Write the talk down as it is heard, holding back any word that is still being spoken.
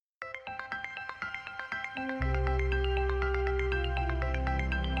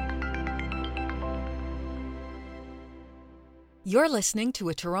You're listening to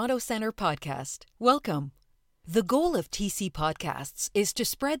a Toronto Centre podcast. Welcome. The goal of TC Podcasts is to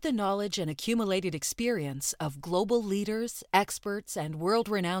spread the knowledge and accumulated experience of global leaders, experts, and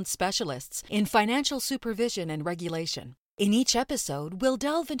world-renowned specialists in financial supervision and regulation. In each episode, we'll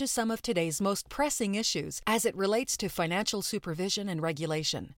delve into some of today's most pressing issues as it relates to financial supervision and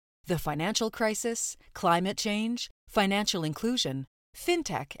regulation. The financial crisis, climate change, financial inclusion,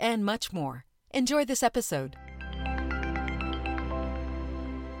 fintech, and much more. Enjoy this episode.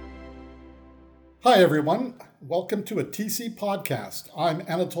 Hi everyone, welcome to a TC podcast. I'm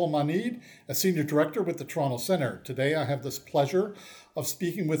Anatole Manid, a Senior Director with the Toronto Centre. Today I have this pleasure of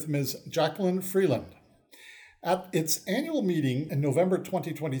speaking with Ms. Jacqueline Freeland. At its annual meeting in November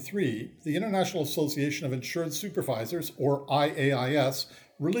 2023, the International Association of Insurance Supervisors, or IAIS,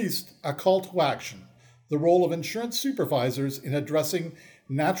 released a call to action, the role of insurance supervisors in addressing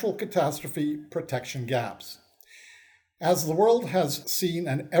natural catastrophe protection gaps. As the world has seen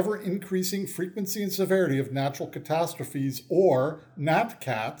an ever-increasing frequency and severity of natural catastrophes, or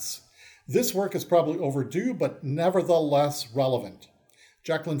NatCats, this work is probably overdue but nevertheless relevant.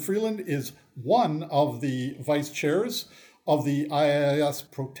 Jacqueline Freeland is one of the vice chairs of the IAIS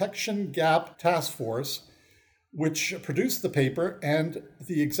Protection Gap Task Force, which produced the paper, and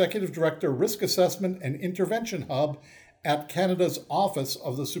the Executive Director, Risk Assessment and Intervention Hub at Canada's Office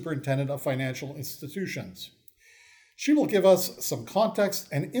of the Superintendent of Financial Institutions. She will give us some context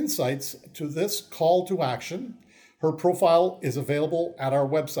and insights to this call to action. Her profile is available at our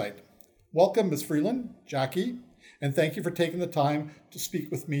website. Welcome, Ms. Freeland, Jackie, and thank you for taking the time to speak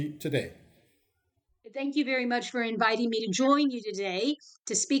with me today. Thank you very much for inviting me to join you today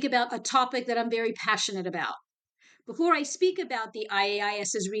to speak about a topic that I'm very passionate about. Before I speak about the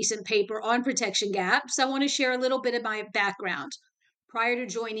IAIS's recent paper on protection gaps, I want to share a little bit of my background. Prior to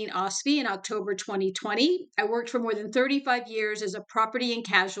joining OSFI in October 2020, I worked for more than 35 years as a property and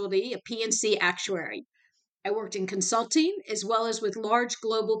casualty, a P&C actuary. I worked in consulting as well as with large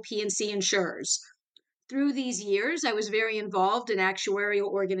global P&C insurers. Through these years, I was very involved in actuarial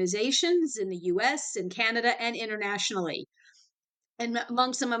organizations in the US and Canada and internationally. And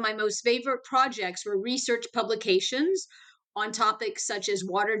among some of my most favorite projects were research publications on topics such as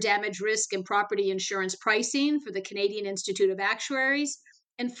water damage risk and property insurance pricing for the Canadian Institute of Actuaries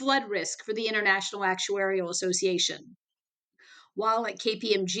and flood risk for the International Actuarial Association. While at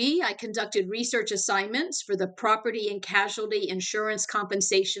KPMG, I conducted research assignments for the Property and Casualty Insurance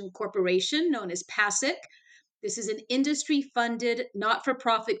Compensation Corporation, known as PASIC. This is an industry-funded,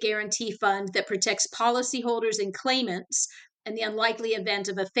 not-for-profit guarantee fund that protects policyholders and claimants in the unlikely event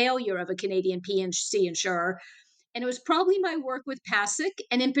of a failure of a Canadian P&C insurer. And it was probably my work with PASIC,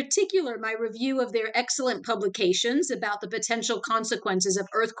 and in particular, my review of their excellent publications about the potential consequences of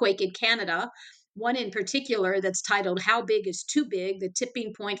earthquake in Canada, one in particular that's titled How Big is Too Big? The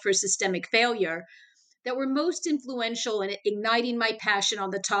Tipping Point for Systemic Failure, that were most influential in igniting my passion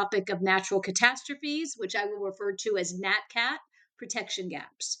on the topic of natural catastrophes, which I will refer to as NatCat, protection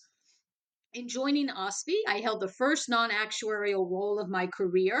gaps. In joining OSFI, I held the first non-actuarial role of my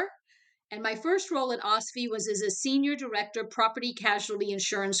career. And my first role at OSFI was as a Senior Director, Property Casualty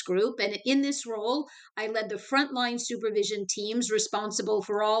Insurance Group. And in this role, I led the frontline supervision teams responsible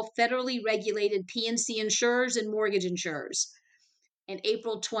for all federally regulated P&C insurers and mortgage insurers. In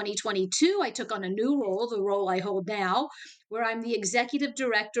April 2022, I took on a new role, the role I hold now, where I'm the Executive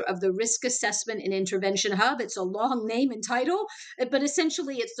Director of the Risk Assessment and Intervention Hub. It's a long name and title, but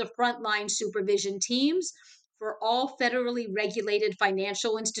essentially it's the frontline supervision teams for all federally regulated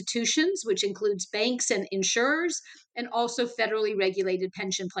financial institutions, which includes banks and insurers, and also federally regulated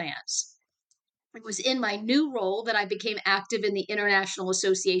pension plans. It was in my new role that I became active in the International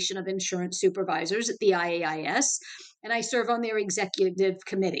Association of Insurance Supervisors at the IAIS, and I serve on their executive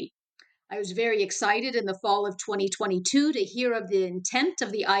committee. I was very excited in the fall of 2022 to hear of the intent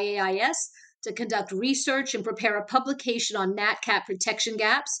of the IAIS to conduct research and prepare a publication on NatCat protection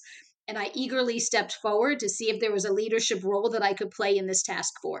gaps, and I eagerly stepped forward to see if there was a leadership role that I could play in this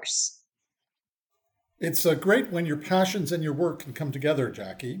task force. It's great when your passions and your work can come together,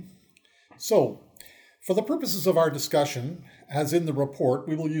 Jackie. So, for the purposes of our discussion, as in the report,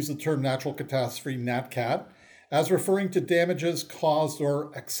 we will use the term natural catastrophe, NatCat, as referring to damages caused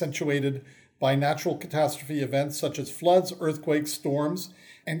or accentuated by natural catastrophe events such as floods, earthquakes, storms,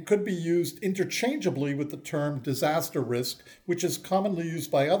 and could be used interchangeably with the term disaster risk, which is commonly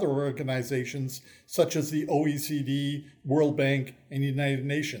used by other organizations such as the OECD, World Bank, and United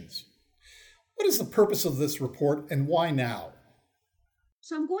Nations. What is the purpose of this report and why now?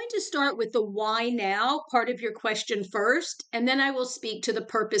 So I'm going to start with the why now part of your question first, and then I will speak to the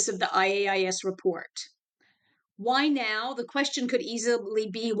purpose of the IAIS report. Why now? The question could easily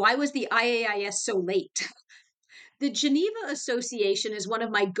be, why was the IAIS so late? The Geneva Association is one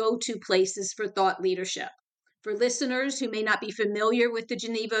of my go-to places for thought leadership. For listeners who may not be familiar with the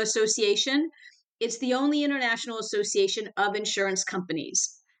Geneva Association, it's the only international association of insurance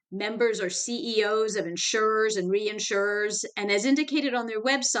companies. Members are CEOs of insurers and reinsurers, and as indicated on their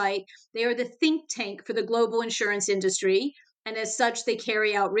website, they are the think tank for the global insurance industry, and as such, they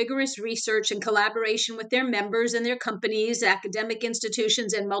carry out rigorous research in collaboration with their members and their companies, academic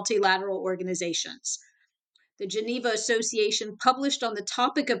institutions, and multilateral organizations. The Geneva Association published on the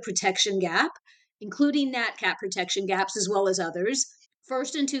topic of protection gap, including NatCat protection gaps as well as others,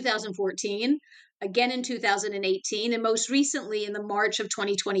 first in 2014, again in 2018, and most recently in the March of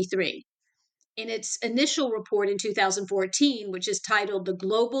 2023. In its initial report in 2014, which is titled The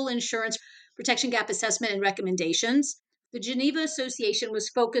Global Insurance Protection Gap Assessment and Recommendations, the Geneva Association was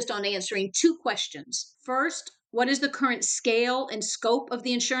focused on answering two questions. First, what is the current scale and scope of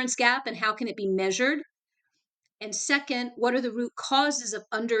the insurance gap and how can it be measured? And second, what are the root causes of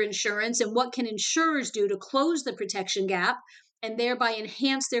underinsurance and what can insurers do to close the protection gap and thereby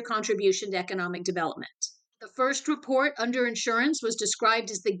enhance their contribution to economic development? The first report, Underinsurance, was described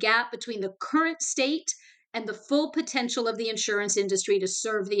as the gap between the current state and the full potential of the insurance industry to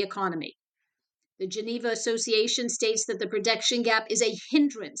serve the economy. The Geneva Association states that the protection gap is a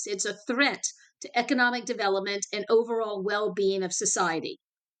hindrance, it's a threat to economic development and overall well-being of society.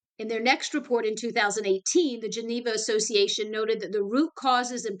 In their next report in 2018, the Geneva Association noted that the root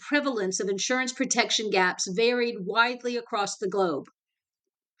causes and prevalence of insurance protection gaps varied widely across the globe.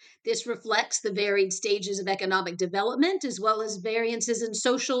 This reflects the varied stages of economic development as well as variances in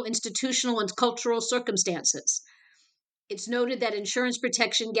social, institutional, and cultural circumstances. It's noted that insurance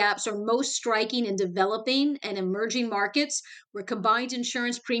protection gaps are most striking in developing and emerging markets, where combined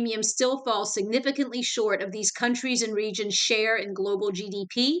insurance premiums still fall significantly short of these countries and regions' share in global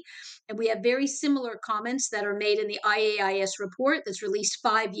GDP. And we have very similar comments that are made in the IAIS report that's released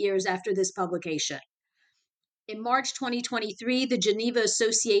 5 years after this publication. In March 2023, the Geneva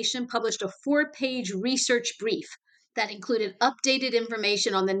Association published a 4-page research brief that included updated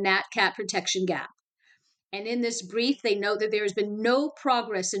information on the NatCat protection gap. And in this brief, they note that there has been no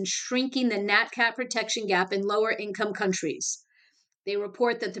progress in shrinking the NatCat protection gap in lower income countries. They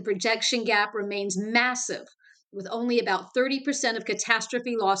report that the protection gap remains massive, with only about 30% of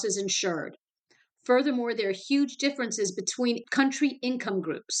catastrophe losses insured. Furthermore, there are huge differences between country income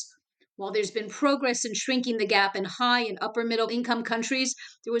groups. While there's been progress in shrinking the gap in high and upper middle income countries,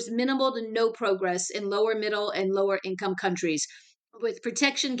 there was minimal to no progress in lower middle and lower income countries, with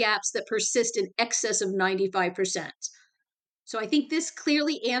protection gaps that persist in excess of 95%. So I think this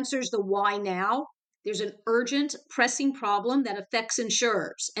clearly answers the why now. There's an urgent, pressing problem that affects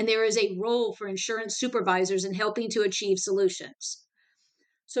insurers, and there is a role for insurance supervisors in helping to achieve solutions.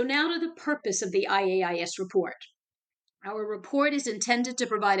 So now to the purpose of the IAIS report. Our report is intended to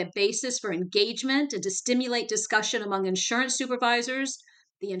provide a basis for engagement and to stimulate discussion among insurance supervisors,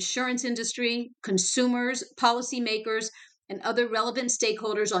 the insurance industry, consumers, policymakers, and other relevant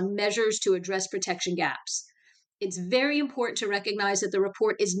stakeholders on measures to address protection gaps. It's very important to recognize that the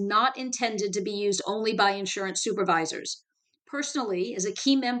report is not intended to be used only by insurance supervisors. Personally, as a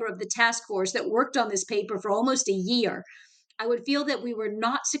key member of the task force that worked on this paper for almost a year, I would feel that we were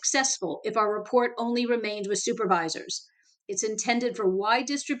not successful if our report only remained with supervisors. It's intended for wide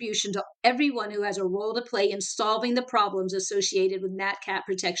distribution to everyone who has a role to play in solving the problems associated with NatCat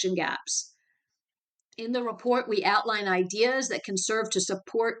protection gaps. In the report, we outline ideas that can serve to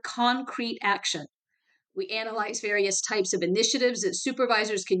support concrete action. We analyze various types of initiatives that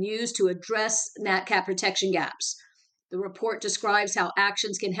supervisors can use to address NatCat protection gaps. The report describes how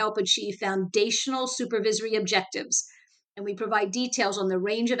actions can help achieve foundational supervisory objectives, and we provide details on the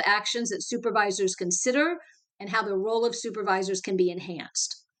range of actions that supervisors consider and how the role of supervisors can be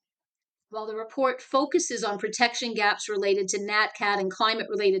enhanced. While the report focuses on protection gaps related to NatCat and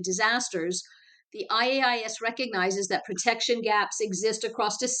climate-related disasters, the IAIS recognizes that protection gaps exist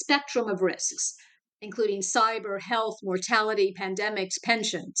across a spectrum of risks, including cyber, health, mortality, pandemics,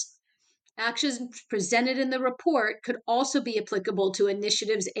 pensions. Actions presented in the report could also be applicable to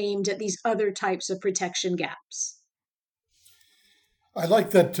initiatives aimed at these other types of protection gaps. I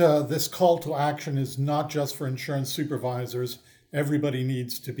like that this call to action is not just for insurance supervisors. Everybody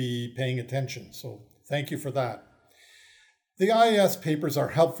needs to be paying attention. So thank you for that. The IAS papers are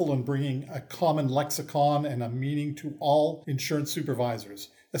helpful in bringing a common lexicon and a meaning to all insurance supervisors,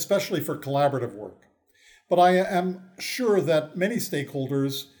 especially for collaborative work. But I am sure that many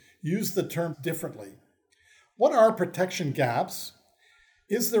stakeholders use the term differently. What are protection gaps?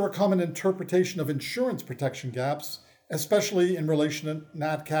 Is there a common interpretation of insurance protection gaps, especially in relation to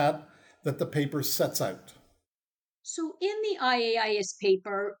NatCat, that the paper sets out? So, in the IAIS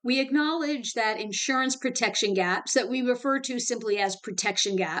paper, we acknowledge that insurance protection gaps, that we refer to simply as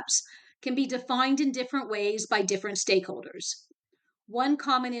protection gaps, can be defined in different ways by different stakeholders. One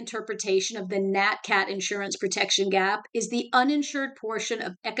common interpretation of the NatCat insurance protection gap is the uninsured portion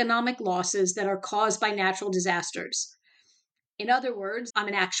of economic losses that are caused by natural disasters. In other words, I'm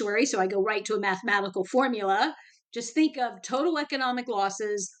an actuary, so I go right to a mathematical formula. Just think of total economic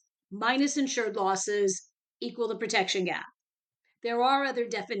losses minus insured losses equal the protection gap. There are other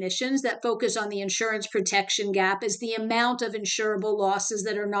definitions that focus on the insurance protection gap as the amount of insurable losses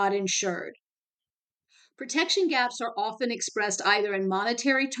that are not insured. Protection gaps are often expressed either in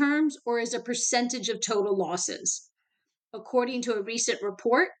monetary terms or as a percentage of total losses. According to a recent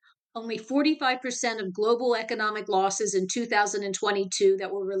report, only 45% of global economic losses in 2022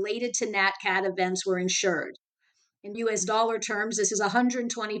 that were related to NatCat events were insured. In US dollar terms, this is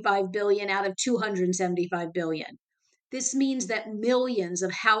 125 billion out of 275 billion. This means that millions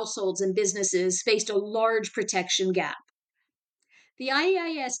of households and businesses faced a large protection gap. The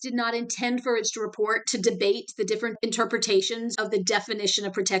IAIS did not intend for its report to debate the different interpretations of the definition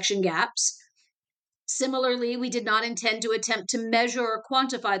of protection gaps. Similarly, we did not intend to attempt to measure or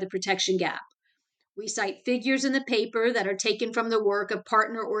quantify the protection gap. We cite figures in the paper that are taken from the work of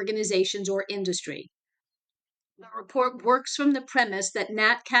partner organizations or industry. The report works from the premise that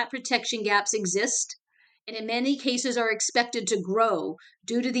NatCat protection gaps exist and in many cases are expected to grow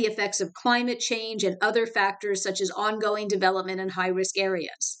due to the effects of climate change and other factors such as ongoing development in high-risk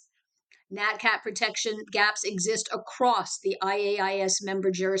areas. NatCat protection gaps exist across the IAIS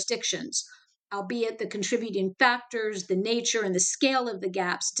member jurisdictions, albeit the contributing factors, the nature, and the scale of the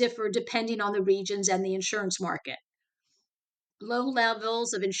gaps differ depending on the regions and the insurance market. Low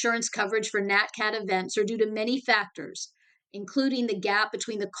levels of insurance coverage for NatCat events are due to many factors, including the gap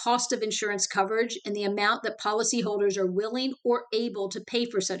between the cost of insurance coverage and the amount that policyholders are willing or able to pay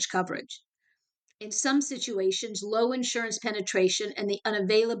for such coverage. In some situations, low insurance penetration and the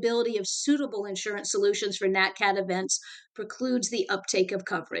unavailability of suitable insurance solutions for NatCat events precludes the uptake of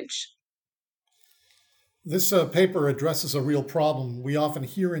coverage. This paper addresses a real problem we often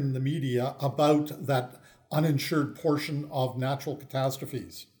hear in the media about that uninsured portion of natural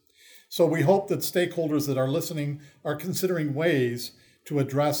catastrophes. So we hope that stakeholders that are listening are considering ways to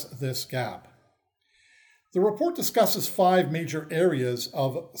address this gap. The report discusses 5 major areas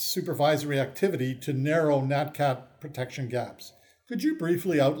of supervisory activity to narrow NatCat protection gaps. Could you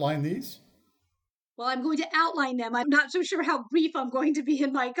briefly outline these? Well, I'm going to outline them. I'm not so sure how brief I'm going to be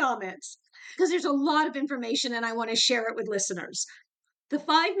in my comments because there's a lot of information and I want to share it with listeners. The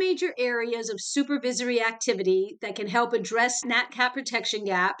 5 major areas of supervisory activity that can help address NatCat protection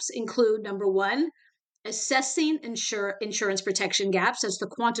gaps include number 1, assessing insurance protection gaps, that's the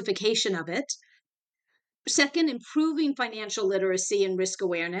quantification of it. Second, improving financial literacy and risk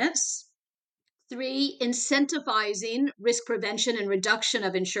awareness. 3, incentivizing risk prevention and reduction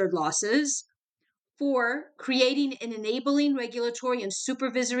of insured losses. 4, creating an enabling regulatory and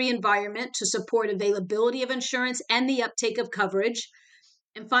supervisory environment to support availability of insurance and the uptake of coverage.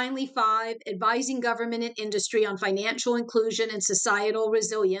 And finally, 5, advising government and industry on financial inclusion and societal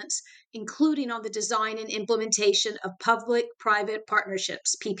resilience, including on the design and implementation of public-private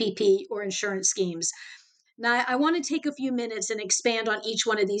partnerships, PPP, or insurance schemes. Now, I want to take a few minutes and expand on each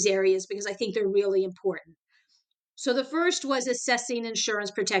one of these areas because I think they're really important. So the first was assessing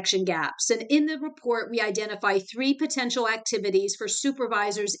insurance protection gaps. And in the report, we identify 3 potential activities for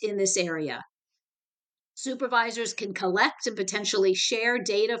supervisors in this area. Supervisors can collect and potentially share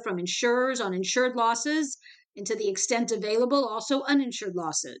data from insurers on insured losses, and to the extent available, also uninsured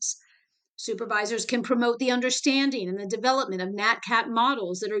losses. Supervisors can promote the understanding and the development of NatCat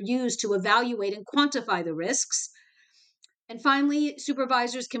models that are used to evaluate and quantify the risks. And finally,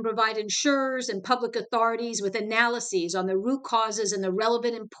 supervisors can provide insurers and public authorities with analyses on the root causes and the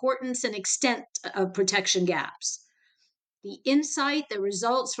relevant importance and extent of protection gaps. The insight that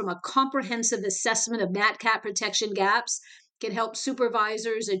results from a comprehensive assessment of NatCat protection gaps can help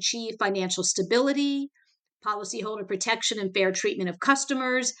supervisors achieve financial stability, policyholder protection and fair treatment of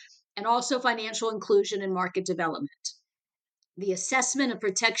customers, and also financial inclusion and market development. The assessment of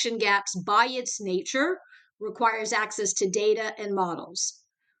protection gaps by its nature requires access to data and models.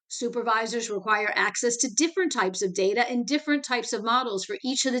 Supervisors require access to different types of data and different types of models for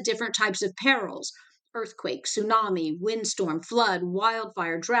each of the different types of perils: earthquake, tsunami, windstorm, flood,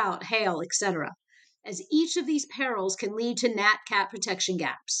 wildfire, drought, hail, etc., as each of these perils can lead to NatCat protection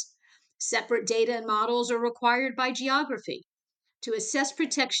gaps. Separate data and models are required by geography. To assess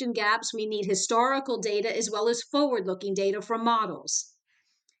protection gaps, we need historical data as well as forward-looking data from models.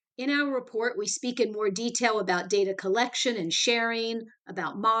 In our report, we speak in more detail about data collection and sharing,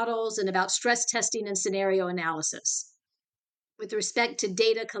 about models, and about stress testing and scenario analysis. With respect to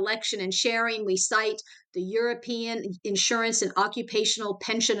data collection and sharing, we cite the European Insurance and Occupational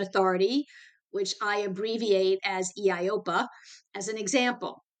Pension Authority, which I abbreviate as EIOPA, as an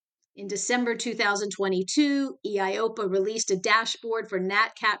example. In December 2022, EIOPA released a dashboard for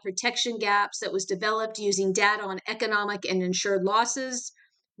NatCat protection gaps that was developed using data on economic and insured losses,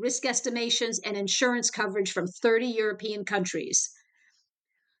 risk estimations, and insurance coverage from 30 European countries.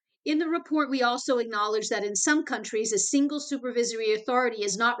 In the report, we also acknowledge that in some countries, a single supervisory authority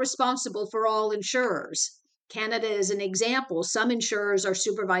is not responsible for all insurers. Canada is an example. Some insurers are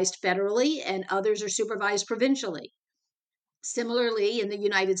supervised federally and others are supervised provincially. Similarly, in the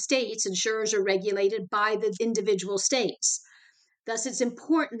United States, insurers are regulated by the individual states. Thus, it's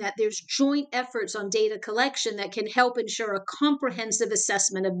important that there's joint efforts on data collection that can help ensure a comprehensive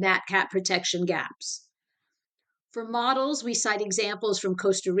assessment of NatCat protection gaps. For models, we cite examples from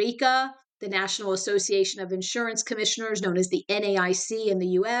Costa Rica, the National Association of Insurance Commissioners, known as the NAIC in the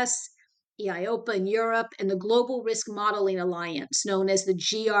US, EIOPA in Europe, and the Global Risk Modeling Alliance, known as the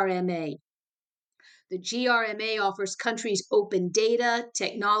GRMA. The GRMA offers countries open data,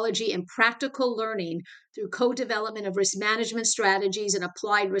 technology, and practical learning through co-development of risk management strategies and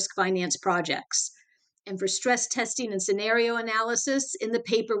applied risk finance projects. And for stress testing and scenario analysis, in the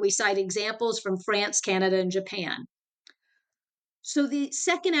paper we cite examples from France, Canada, and Japan. So the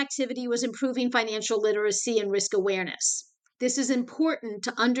second activity was improving financial literacy and risk awareness. This is important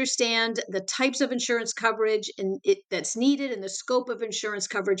to understand the types of insurance coverage that's needed and the scope of insurance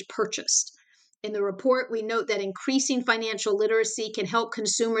coverage purchased. In the report, we note that increasing financial literacy can help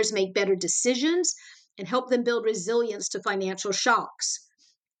consumers make better decisions and help them build resilience to financial shocks.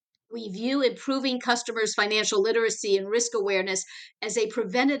 We view improving customers' financial literacy and risk awareness as a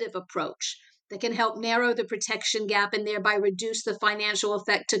preventative approach that can help narrow the protection gap and thereby reduce the financial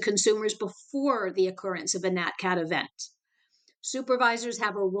effect to consumers before the occurrence of a NatCat event. Supervisors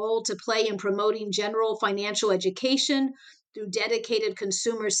have a role to play in promoting general financial education through dedicated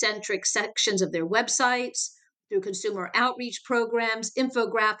consumer-centric sections of their websites, through consumer outreach programs,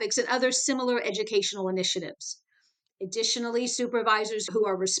 infographics, and other similar educational initiatives. Additionally, supervisors who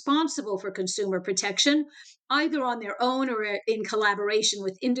are responsible for consumer protection, either on their own or in collaboration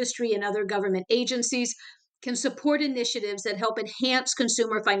with industry and other government agencies, can support initiatives that help enhance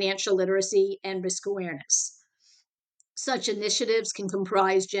consumer financial literacy and risk awareness. Such initiatives can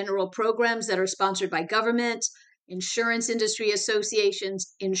comprise general programs that are sponsored by government, insurance industry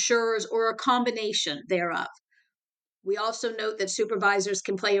associations, insurers, or a combination thereof. We also note that supervisors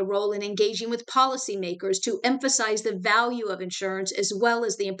can play a role in engaging with policymakers to emphasize the value of insurance as well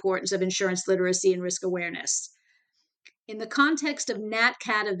as the importance of insurance literacy and risk awareness. In the context of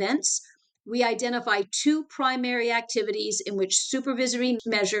NatCat events, we identify two primary activities in which supervisory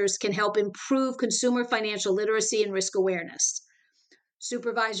measures can help improve consumer financial literacy and risk awareness.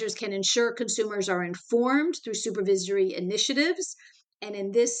 Supervisors can ensure consumers are informed through supervisory initiatives. And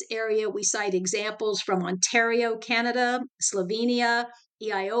in this area, we cite examples from Ontario, Canada, Slovenia,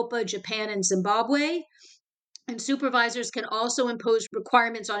 EIOPA, Japan, and Zimbabwe. And supervisors can also impose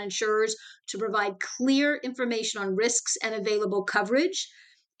requirements on insurers to provide clear information on risks and available coverage.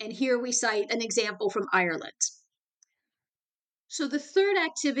 And here we cite an example from Ireland. So the third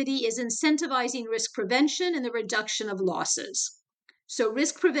activity is incentivizing risk prevention and the reduction of losses. So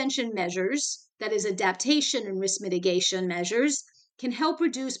risk prevention measures, that is adaptation and risk mitigation measures, can help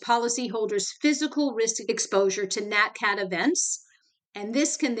reduce policyholders' physical risk exposure to NatCat events, and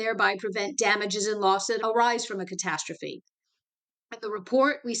this can thereby prevent damages and loss that arise from a catastrophe. In the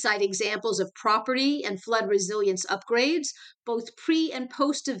report, we cite examples of property and flood resilience upgrades, both pre and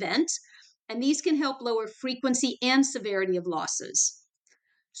post-event, and these can help lower frequency and severity of losses.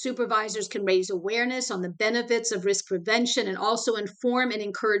 Supervisors can raise awareness on the benefits of risk prevention and also inform and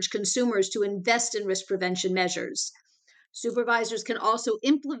encourage consumers to invest in risk prevention measures. Supervisors can also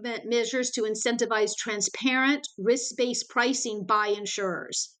implement measures to incentivize transparent, risk-based pricing by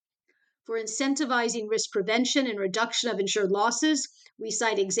insurers. For incentivizing risk prevention and reduction of insured losses, we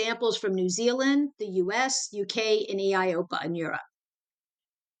cite examples from New Zealand, the US, UK, and EIOPA in Europe.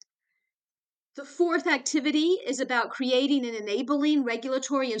 The fourth activity is about creating an enabling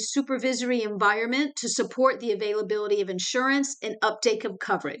regulatory and supervisory environment to support the availability of insurance and uptake of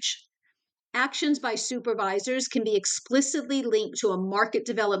coverage. Actions by supervisors can be explicitly linked to a market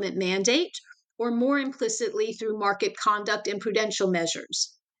development mandate or more implicitly through market conduct and prudential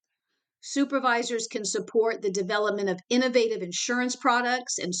measures. Supervisors can support the development of innovative insurance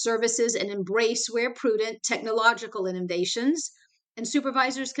products and services and embrace, where prudent, technological innovations. And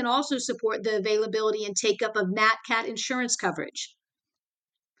supervisors can also support the availability and take-up of NatCat insurance coverage.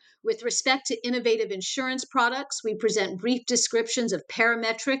 With respect to innovative insurance products, we present brief descriptions of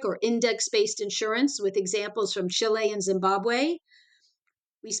parametric or index-based insurance with examples from Chile and Zimbabwe.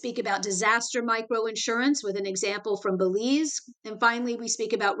 We speak about disaster microinsurance with an example from Belize. And finally, we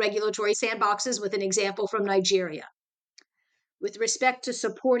speak about regulatory sandboxes with an example from Nigeria. With respect to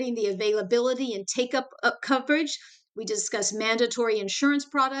supporting the availability and take-up of coverage, we discuss mandatory insurance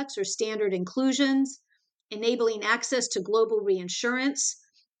products or standard inclusions, enabling access to global reinsurance,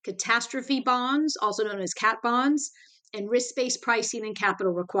 catastrophe bonds, also known as cat bonds, and risk-based pricing and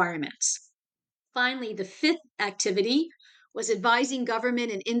capital requirements. Finally, the fifth activity was advising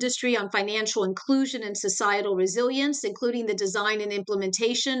government and industry on financial inclusion and societal resilience, including the design and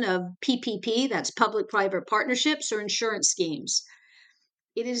implementation of PPP, that's public-private partnerships or insurance schemes.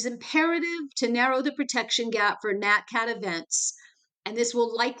 It is imperative to narrow the protection gap for NatCat events, and this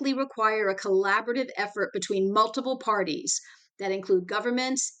will likely require a collaborative effort between multiple parties that include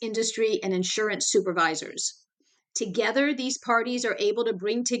governments, industry, and insurance supervisors. Together, these parties are able to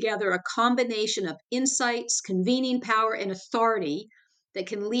bring together a combination of insights, convening power, and authority that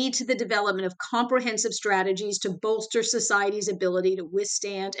can lead to the development of comprehensive strategies to bolster society's ability to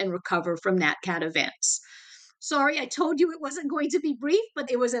withstand and recover from NatCat events. Sorry, I told you it wasn't going to be brief, but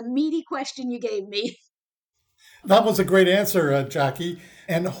it was a meaty question you gave me. That was a great answer, Jackie.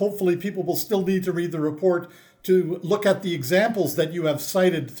 And hopefully people will still need to read the report to look at the examples that you have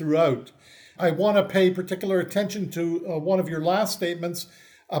cited throughout. I want to pay particular attention to one of your last statements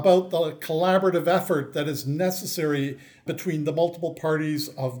about the collaborative effort that is necessary between the multiple parties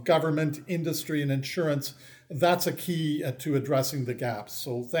of government, industry, and insurance. That's a key to addressing the gaps.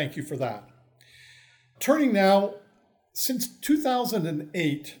 So thank you for that. Turning now, since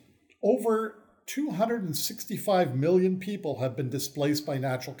 2008, over 265 million people have been displaced by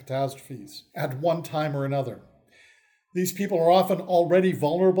natural catastrophes at one time or another. These people are often already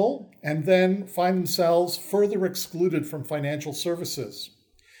vulnerable and then find themselves further excluded from financial services.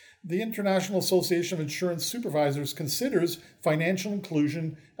 The International Association of Insurance Supervisors considers financial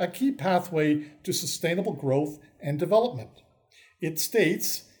inclusion a key pathway to sustainable growth and development. It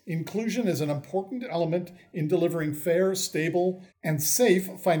states, inclusion is an important element in delivering fair, stable, and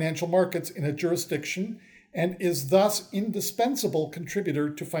safe financial markets in a jurisdiction and is thus an indispensable contributor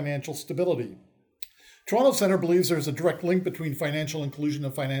to financial stability. Toronto Centre believes there's a direct link between financial inclusion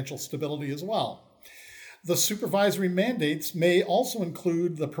and financial stability as well. The supervisory mandates may also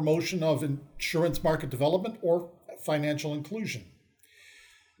include the promotion of insurance market development or financial inclusion.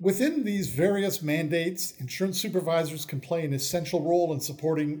 Within these various mandates, insurance supervisors can play an essential role in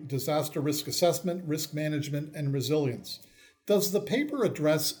supporting disaster risk assessment, risk management, and resilience. Does the paper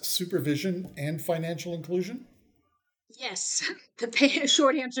address supervision and financial inclusion? Yes,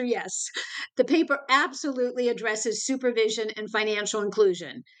 short answer, yes. The paper absolutely addresses supervision and financial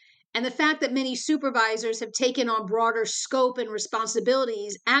inclusion. And the fact that many supervisors have taken on broader scope and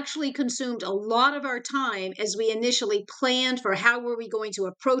responsibilities actually consumed a lot of our time as we initially planned for how were we going to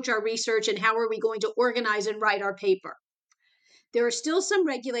approach our research and how are we going to organize and write our paper. There are still some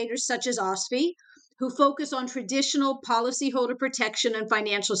regulators, such as OSFI, who focus on traditional policyholder protection and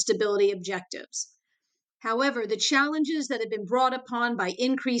financial stability objectives. However, the challenges that have been brought upon by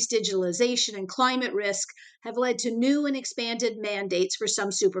increased digitalization and climate risk have led to new and expanded mandates for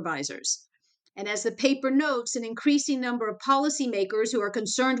some supervisors. And as the paper notes, an increasing number of policymakers who are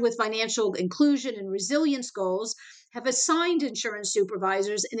concerned with financial inclusion and resilience goals have assigned insurance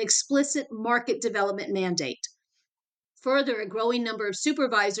supervisors an explicit market development mandate. Further, a growing number of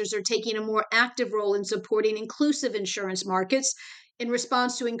supervisors are taking a more active role in supporting inclusive insurance markets in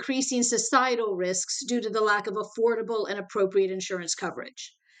response to increasing societal risks due to the lack of affordable and appropriate insurance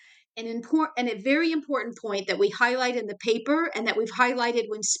coverage. And a very important point that we highlight in the paper and that we've highlighted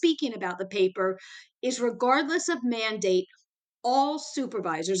when speaking about the paper is regardless of mandate, all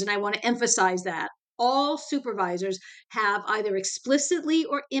supervisors, and I want to emphasize that, all supervisors have either explicitly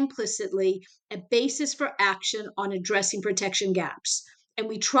or implicitly a basis for action on addressing protection gaps. And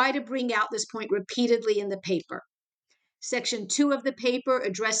we try to bring out this point repeatedly in the paper. Section 2 of the paper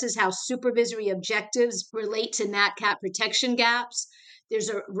addresses how supervisory objectives relate to NatCat protection gaps. There's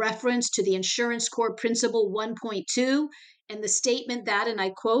a reference to the Insurance Core Principle 1.2 and the statement that, and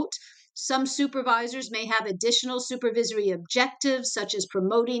I quote, some supervisors may have additional supervisory objectives such as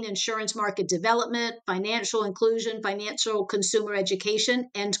promoting insurance market development, financial inclusion, financial consumer education,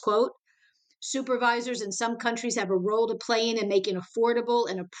 end quote. Supervisors in some countries have a role to play in making affordable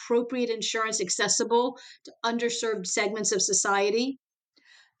and appropriate insurance accessible to underserved segments of society.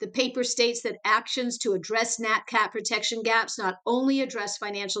 The paper states that actions to address NatCat protection gaps not only address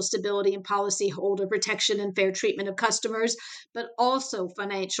financial stability and policyholder protection and fair treatment of customers, but also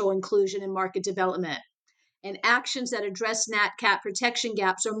financial inclusion and market development. And actions that address NatCat protection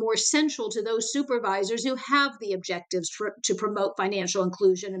gaps are more central to those supervisors who have the objectives to promote financial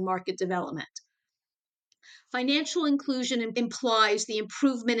inclusion and market development. Financial inclusion implies the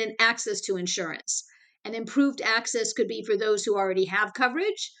improvement in access to insurance. And improved access could be for those who already have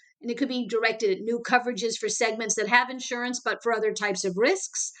coverage, and it could be directed at new coverages for segments that have insurance but for other types of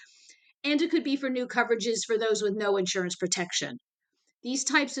risks. And it could be for new coverages for those with no insurance protection. These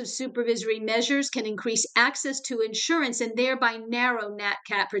types of supervisory measures can increase access to insurance and thereby narrow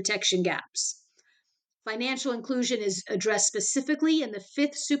NatCat protection gaps. Financial inclusion is addressed specifically in the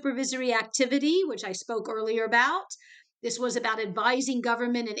fifth supervisory activity, which I spoke earlier about. This was about advising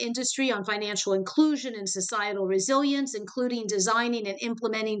government and industry on financial inclusion and societal resilience, including designing and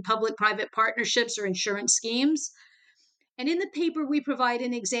implementing public-private partnerships or insurance schemes. And in the paper, we provide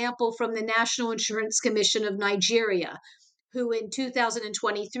an example from the National Insurance Commission of Nigeria, who in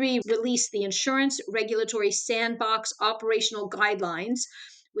 2023 released the Insurance Regulatory Sandbox Operational Guidelines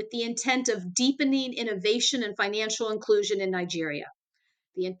with the intent of deepening innovation and financial inclusion in Nigeria.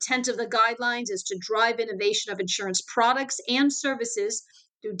 The intent of the guidelines is to drive innovation of insurance products and services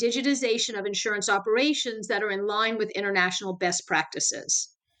through digitization of insurance operations that are in line with international best practices.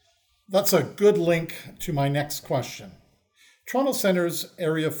 That's a good link to my next question. Toronto Centre's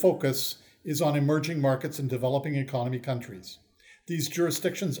area of focus is on emerging markets and developing economy countries. These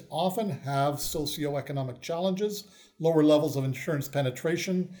jurisdictions often have socioeconomic challenges, lower levels of insurance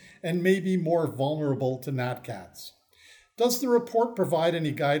penetration, and may be more vulnerable to NatCats. Does the report provide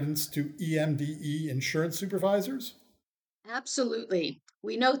any guidance to EMDE insurance supervisors? Absolutely.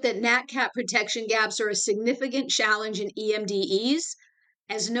 We note that NatCat protection gaps are a significant challenge in EMDEs,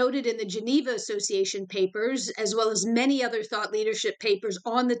 as noted in the Geneva Association papers, as well as many other thought leadership papers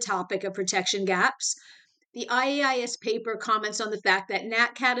on the topic of protection gaps. The IAIS paper comments on the fact that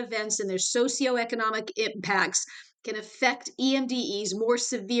NatCat events and their socioeconomic impacts can affect EMDEs more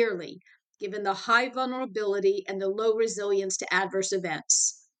severely, given the high vulnerability and the low resilience to adverse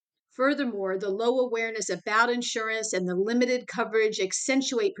events. Furthermore, the low awareness about insurance and the limited coverage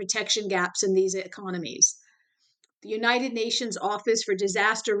accentuate protection gaps in these economies. The United Nations Office for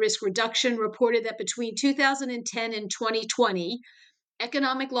Disaster Risk Reduction reported that between 2010 and 2020,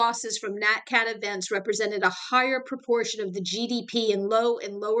 economic losses from NatCat events represented a higher proportion of the GDP in low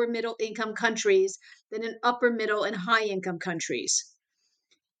and lower middle income countries than in upper middle and high income countries.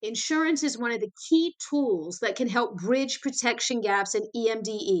 Insurance is one of the key tools that can help bridge protection gaps in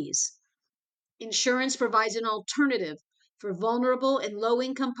EMDEs. Insurance provides an alternative for vulnerable and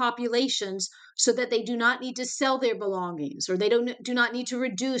low-income populations so that they do not need to sell their belongings, or they do not need to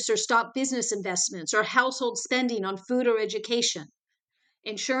reduce or stop business investments or household spending on food or education.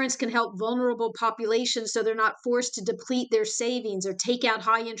 Insurance can help vulnerable populations so they're not forced to deplete their savings or take out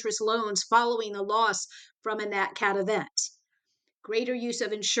high-interest loans following a loss from a NatCat event. Greater use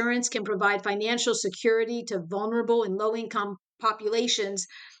of insurance can provide financial security to vulnerable and low-income populations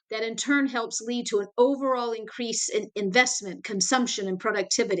that in turn helps lead to an overall increase in investment, consumption, and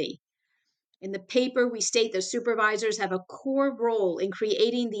productivity. In the paper, we state that supervisors have a core role in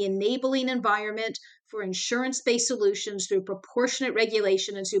creating the enabling environment for insurance-based solutions through proportionate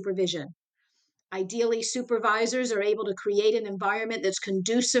regulation and supervision. Ideally, supervisors are able to create an environment that's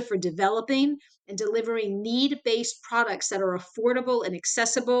conducive for developing and delivering need-based products that are affordable and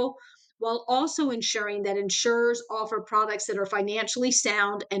accessible, while also ensuring that insurers offer products that are financially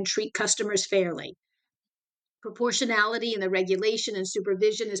sound and treat customers fairly. Proportionality in the regulation and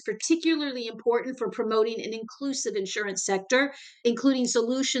supervision is particularly important for promoting an inclusive insurance sector, including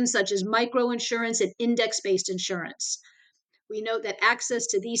solutions such as microinsurance and index-based insurance. We note that access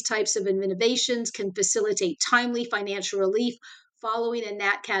to these types of innovations can facilitate timely financial relief following a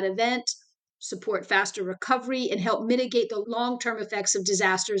NatCat event, support faster recovery, and help mitigate the long-term effects of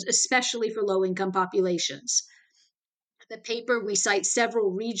disasters, especially for low-income populations. In the paper, we cite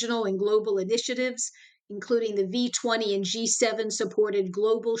several regional and global initiatives, including the V20 and G7 supported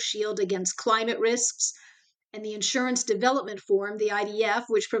Global Shield Against Climate Risks, and the Insurance Development Forum, the IDF,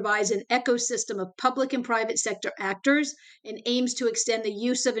 which provides an ecosystem of public and private sector actors and aims to extend the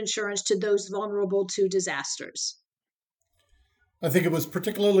use of insurance to those vulnerable to disasters. I think it was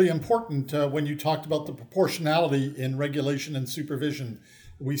particularly important when you talked about the proportionality in regulation and supervision.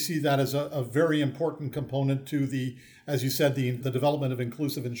 We see that as a very important component to the, as you said, the development of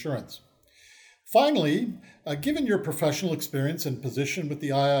inclusive insurance. Finally, given your professional experience and position with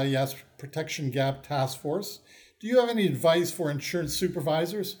the IIS Protection Gap Task Force, do you have any advice for insurance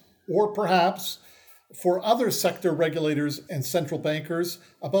supervisors or perhaps for other sector regulators and central bankers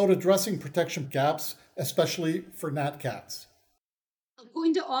about addressing protection gaps, especially for NatCats? I'm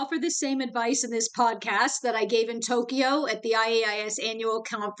going to offer the same advice in this podcast that I gave in Tokyo at the IAIS annual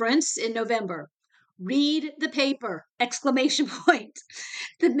conference in November. Read the paper! Exclamation point.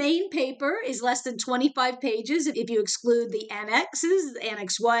 The main paper is less than 25 pages if you exclude the annexes.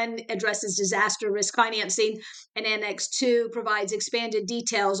 Annex 1 addresses disaster risk financing, and Annex 2 provides expanded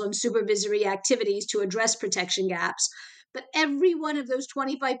details on supervisory activities to address protection gaps. But every one of those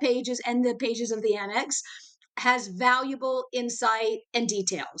 25 pages and the pages of the annex has valuable insight and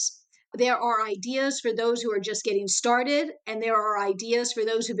details. There are ideas for those who are just getting started, and there are ideas for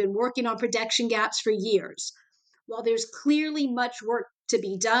those who've been working on protection gaps for years. While there's clearly much work to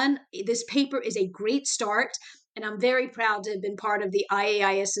be done, this paper is a great start, and I'm very proud to have been part of the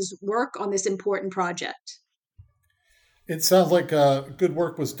IAIS's work on this important project. It sounds like good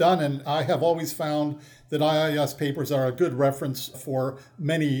work was done, and I have always found that IIS papers are a good reference for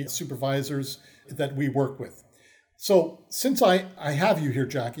many supervisors that we work with. So, since I have you here,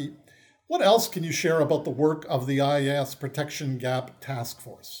 Jackie, what else can you share about the work of the IIS Protection Gap Task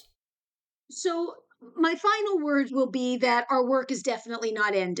Force? So, my final words will be that our work is definitely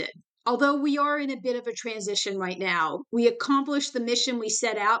not ended. Although we are in a bit of a transition right now, we accomplished the mission we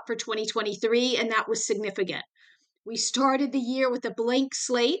set out for 2023, and that was significant. We started the year with a blank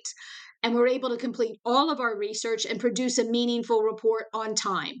slate, and we're able to complete all of our research and produce a meaningful report on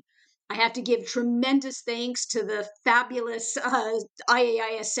time. I have to give tremendous thanks to the fabulous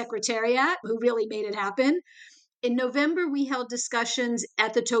IAIS Secretariat who really made it happen. In November, we held discussions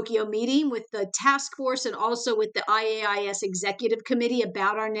at the Tokyo meeting with the task force and also with the IAIS Executive Committee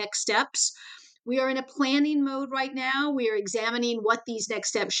about our next steps. We are in a planning mode right now. We are examining what these next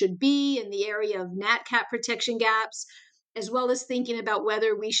steps should be in the area of NatCat protection gaps, as well as thinking about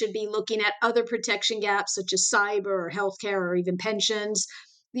whether we should be looking at other protection gaps such as cyber or healthcare or even pensions.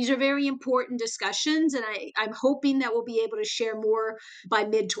 These are very important discussions, and I'm hoping that we'll be able to share more by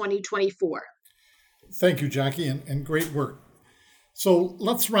mid-2024. Thank you, Jackie, and great work. So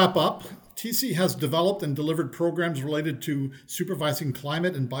let's wrap up. TC has developed and delivered programs related to supervising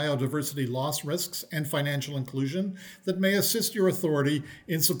climate and biodiversity loss risks and financial inclusion that may assist your authority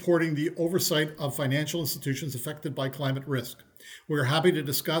in supporting the oversight of financial institutions affected by climate risk. We're happy to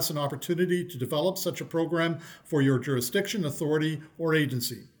discuss an opportunity to develop such a program for your jurisdiction, authority, or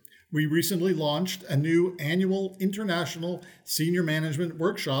agency. We recently launched a new annual international senior management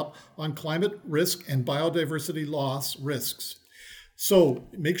workshop on climate risk and biodiversity loss risks. So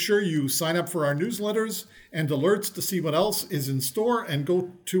make sure you sign up for our newsletters and alerts to see what else is in store, and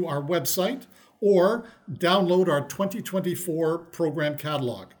go to our website or download our 2024 program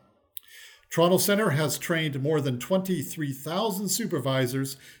catalog. Toronto Centre has trained more than 23,000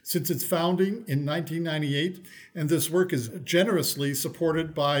 supervisors since its founding in 1998, and this work is generously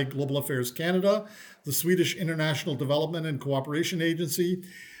supported by Global Affairs Canada, the Swedish International Development and Cooperation Agency,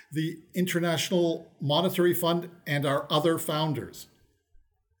 the International Monetary Fund, and our other founders.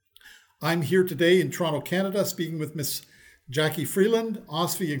 I'm here today in Toronto, Canada, speaking with Ms. Jackie Freeland,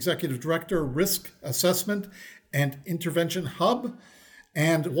 OSFI Executive Director, Risk Assessment and Intervention Hub,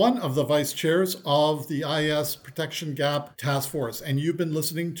 and one of the vice chairs of the IIS Protection Gap Task Force. And you've been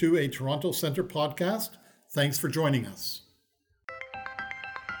listening to a Toronto Centre podcast. Thanks for joining us.